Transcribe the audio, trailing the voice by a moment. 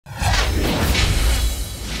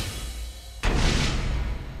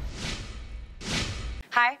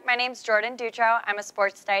Hi, my name's Jordan Dutro. I'm a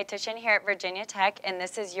sports dietitian here at Virginia Tech, and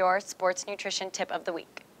this is your sports nutrition tip of the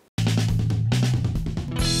week.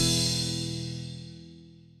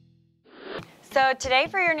 So today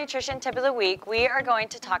for your nutrition tip of the week, we are going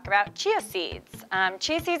to talk about chia seeds.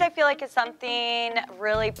 Chia seeds I feel like is something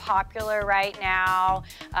really popular right now.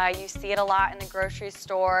 You see it a lot in the grocery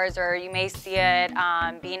stores, or you may see it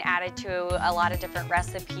being added to a lot of different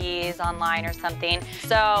recipes online or something.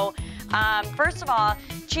 So first of all,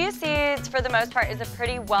 chia seeds for the most part is a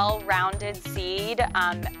pretty well-rounded seed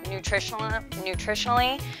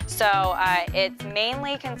nutritionally. So it's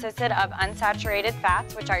mainly consisted of unsaturated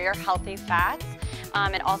fats, which are your healthy fats.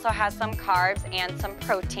 It also has some carbs and some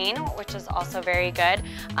protein, which is also very good.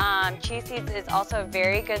 Chia seeds is also a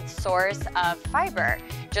very good source of fiber.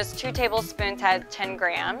 Just 2 tablespoons has 10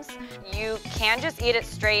 grams. You can just eat it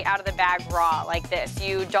straight out of the bag raw like this.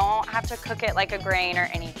 You don't have to cook it like a grain or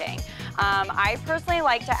anything. I personally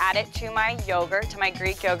like to add it to my yogurt, to my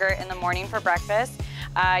Greek yogurt in the morning for breakfast.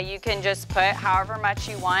 You can just put however much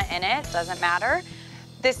you want in it, doesn't matter.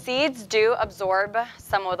 The seeds do absorb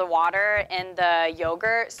some of the water in the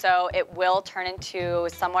yogurt, so it will turn into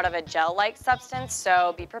somewhat of a gel-like substance,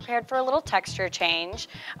 so be prepared for a little texture change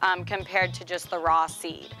compared to just the raw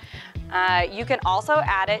seed. You can also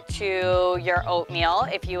add it to your oatmeal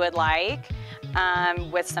if you would like,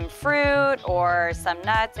 with some fruit or some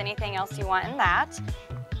nuts, anything else you want in that.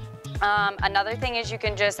 Another thing is you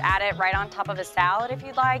can just add it right on top of a salad if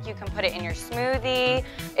you'd like. You can put it in your smoothie.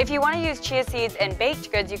 If you want to use chia seeds in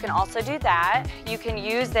baked goods, you can also do that. You can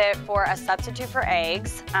use it for a substitute for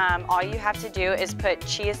eggs. All you have to do is put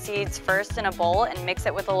chia seeds first in a bowl and mix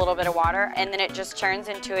it with a little bit of water, and then it just turns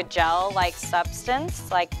into a gel-like substance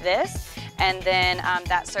like this, and then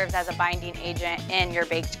that serves as a binding agent in your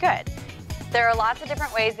baked good. There are lots of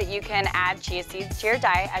different ways that you can add chia seeds to your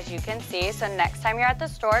diet, as you can see. So next time you're at the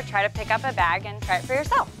store, try to pick up a bag and try it for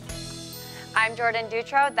yourself. I'm Jordan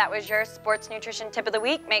Dutro. That was your sports nutrition tip of the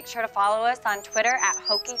week. Make sure to follow us on Twitter at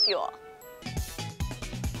HokeyFuel.